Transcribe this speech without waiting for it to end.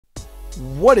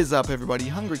What is up, everybody?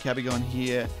 Hungry Kabigon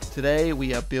here. Today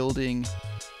we are building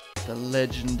the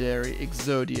legendary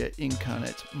Exodia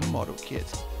Incarnate model kit.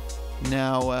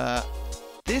 Now,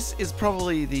 this is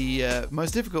probably the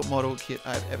most difficult model kit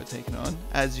I've ever taken on.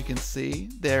 As you can see,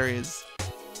 there is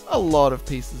a lot of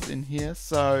pieces in here.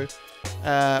 So,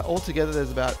 altogether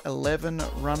there's about 11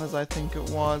 runners, I think it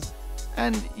was.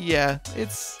 And yeah,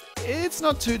 it's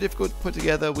not too difficult to put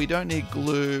together. We don't need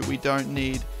glue, we don't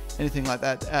need anything like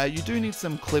that. You do need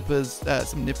some clippers,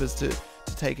 some nippers to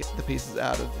take the pieces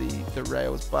out of the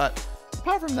rails, but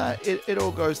apart from that, it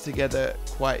all goes together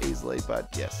quite easily.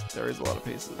 But yes, there is a lot of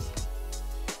pieces.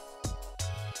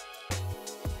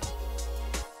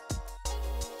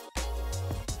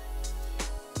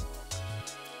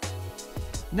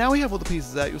 Now we have all the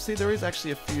pieces out, you'll see there is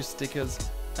actually a few stickers.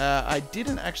 I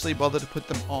didn't actually bother to put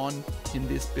them on in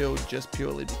this build just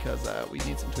purely because we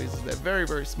need some tweezers. They're very,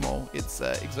 very small. It's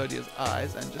Exodia's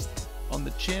eyes and just on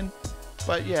the chin.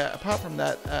 But yeah, apart from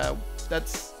that,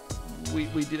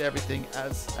 we did everything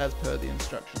as per the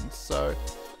instructions. So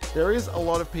there is a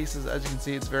lot of pieces. As you can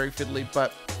see, it's very fiddly,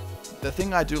 but the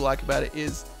thing I do like about it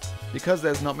is because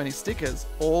there's not many stickers,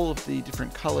 all of the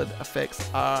different colored effects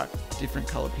are different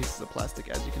colored pieces of plastic.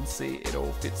 As you can see, it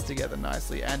all fits together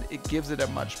nicely and it gives it a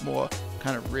much more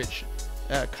kind of rich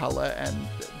color and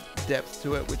depth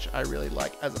to it, which I really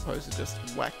like, as opposed to just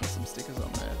whacking some stickers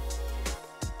on there.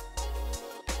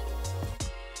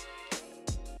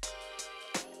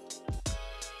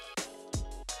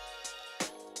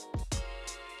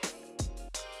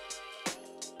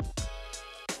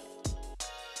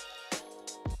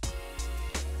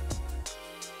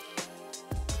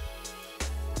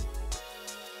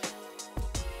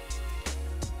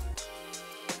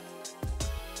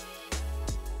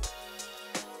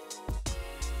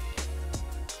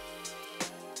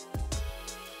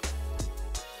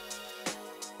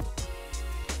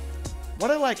 What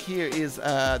I like here is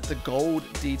the gold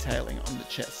detailing on the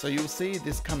chest. So you'll see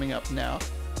this coming up now.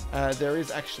 There is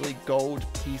actually gold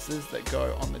pieces that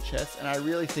go on the chest, and I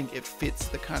really think it fits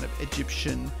the kind of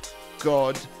Egyptian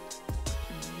god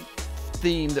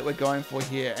theme that we're going for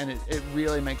here, and it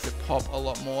really makes it pop a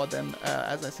lot more than,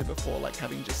 as I said before, like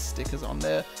having just stickers on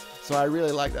there. So I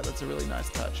really like that. That's a really nice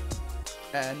touch.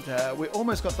 And we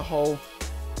almost got the whole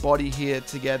body here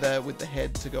together with the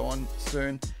head to go on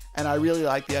soon. And I really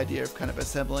like the idea of kind of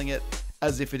assembling it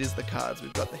as if it is the cards.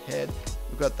 We've got the head,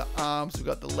 we've got the arms, we've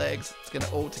got the legs. It's going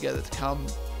to all together to come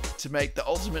to make the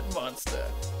ultimate monster.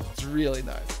 It's really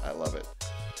nice. I love it.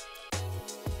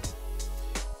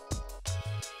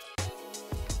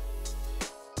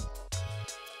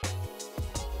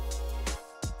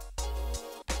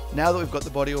 Now that we've got the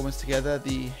body almost together,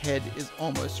 the head is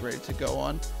almost ready to go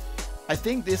on. I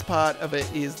think this part of it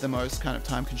is the most kind of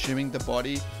time consuming, the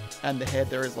body and the head.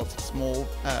 There is lots of small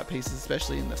pieces,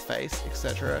 especially in the face,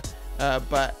 etc.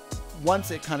 But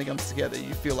once it kind of comes together,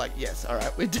 you feel like, yes, all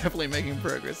right, we're definitely making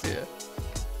progress here.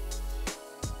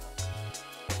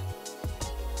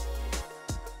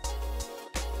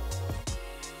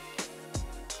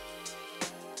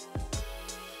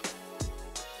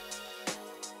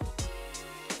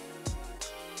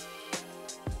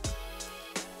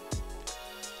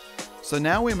 So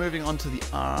now we're moving on to the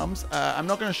arms. I'm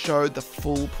not going to show the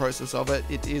full process of it.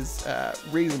 It is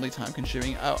reasonably time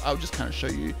consuming. I'll just kind of show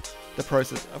you the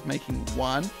process of making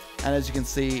one. And as you can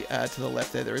see to the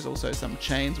left there is also some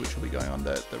chains which will be going on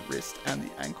the wrist and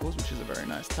the ankles, which is a very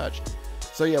nice touch.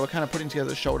 So yeah, we're kind of putting together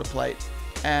the shoulder plate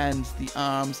and the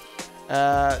arms.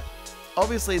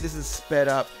 Obviously this is sped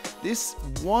up. This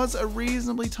was a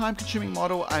reasonably time consuming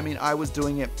model. I mean, I was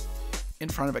doing it in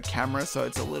front of a camera, so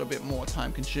it's a little bit more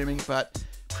time consuming, but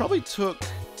probably took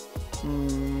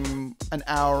an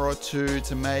hour or two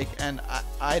to make. And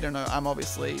I don't know, I'm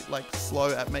obviously like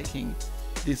slow at making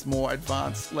this more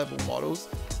advanced level models,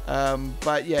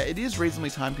 but yeah, it is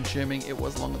reasonably time consuming. It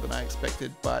was longer than I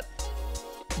expected, but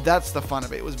that's the fun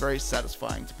of it. It was very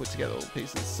satisfying to put together all the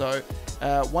pieces. So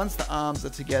once the arms are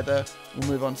together, we'll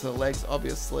move on to the legs,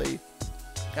 obviously.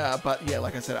 But yeah,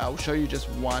 like I said, I'll show you just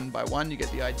one by one. You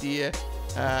get the idea,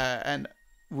 and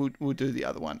we'll do the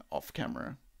other one off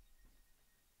camera.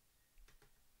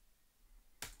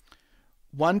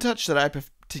 One touch that I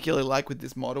particularly like with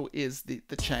this model is the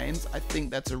chains. I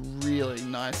think that's a really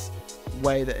nice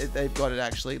way that they've got it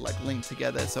actually like linked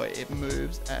together, so it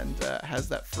moves and has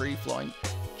that free flowing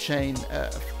chain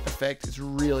effect. It's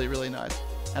really, really nice.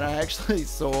 And I actually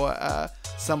saw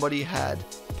somebody had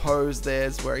posed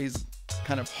theirs where he's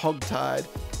kind of hog-tied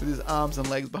with his arms and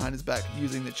legs behind his back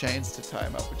using the chains to tie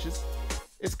him up, which is,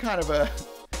 it's kind of a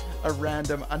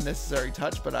random unnecessary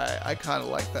touch, but I kind of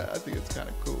like that. I think it's kind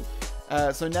of cool.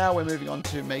 So now we're moving on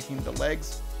to making the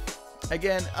legs.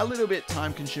 Again, a little bit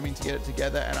time consuming to get it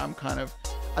together, and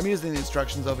I'm using the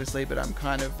instructions obviously, but I'm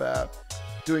kind of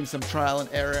doing some trial and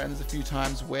error, and there's a few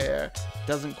times where it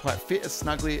doesn't quite fit as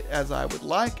snugly as I would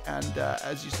like, and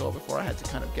as you saw before, I had to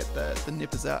kind of get the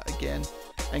nippers out again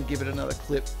and give it another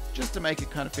clip just to make it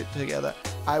kind of fit together.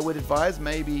 I would advise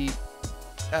maybe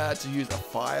to use a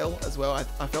file as well. I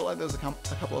felt like there was a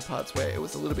couple of parts where it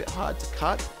was a little bit hard to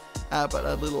cut, but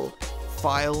a little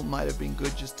file might have been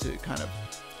good just to kind of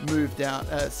move down,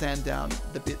 sand down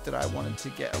the bit that I wanted to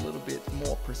get a little bit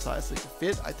more precisely to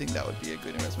fit. I think that would be a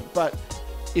good investment. But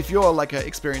if you're like an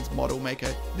experienced model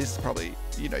maker, this is probably,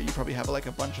 you probably have like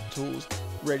a bunch of tools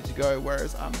ready to go,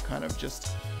 whereas I'm kind of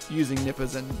just using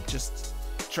nippers and just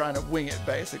trying to wing it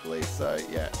basically. So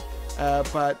yeah,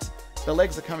 but the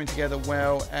legs are coming together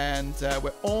well, and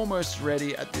we're almost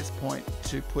ready at this point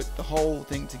to put the whole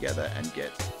thing together and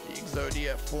get the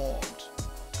Exodia formed.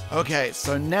 Okay,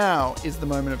 so now is the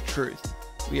moment of truth.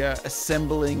 We are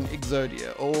assembling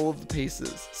Exodia, all of the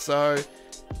pieces. So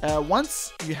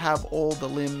once you have all the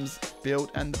limbs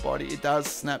built and the body, it does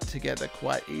snap together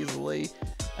quite easily.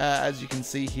 As you can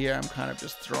see here, I'm kind of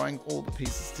just throwing all the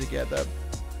pieces together,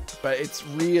 but it's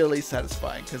really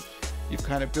satisfying because you've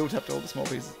kind of built up to all the small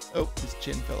pieces. Oh, his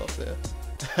chin fell off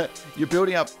there. You're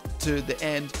building up to the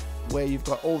end where you've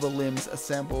got all the limbs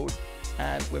assembled,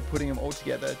 and we're putting them all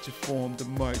together to form the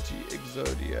mighty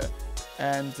Exodia.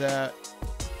 And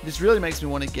this really makes me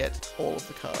want to get all of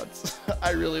the cards.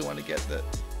 I really want to get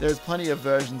there's plenty of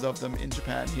versions of them in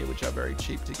Japan here which are very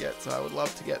cheap to get, so I would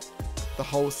love to get the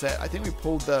whole set. I think we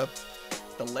pulled the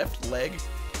left leg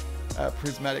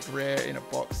prismatic rare in a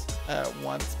box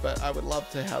once, but I would love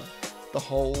to have the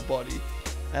whole body.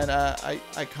 And I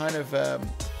kind of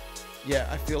yeah,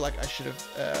 I feel like I should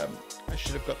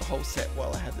have got the whole set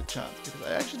while I had the chance, because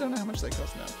I actually don't know how much they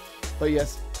cost now. But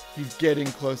yes, he's getting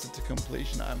closer to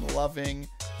completion. I'm loving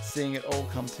seeing it all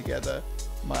come together.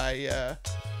 My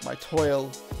my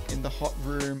toil in the hot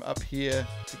room up here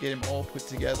to get him all put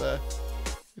together,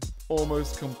 it's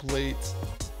almost complete.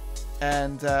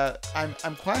 And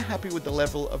I'm quite happy with the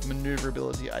level of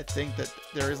maneuverability. I think that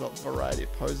there is a variety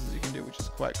of poses you can do, which is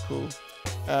quite cool.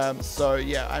 So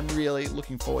yeah, I'm really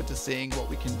looking forward to seeing what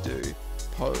we can do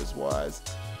pose-wise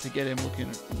to get him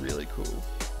looking really cool.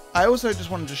 I also just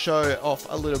wanted to show off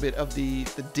a little bit of the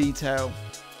detail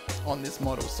on this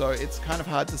model. So it's kind of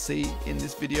hard to see in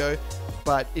this video,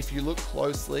 but if you look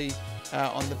closely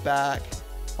on the back,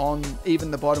 on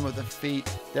even the bottom of the feet,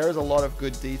 there is a lot of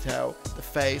good detail. The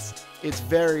face, it's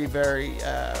very, very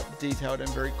detailed and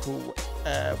very cool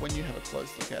when you have a close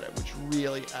look at it, which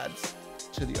really adds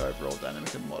to the overall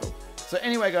dynamic of the model. So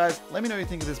anyway guys, let me know what you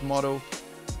think of this model.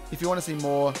 If you want to see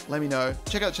more, let me know.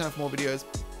 Check out the channel for more videos.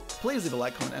 Please leave a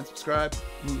like, comment and subscribe.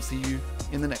 We will see you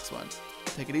in the next one.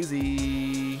 Take it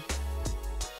easy.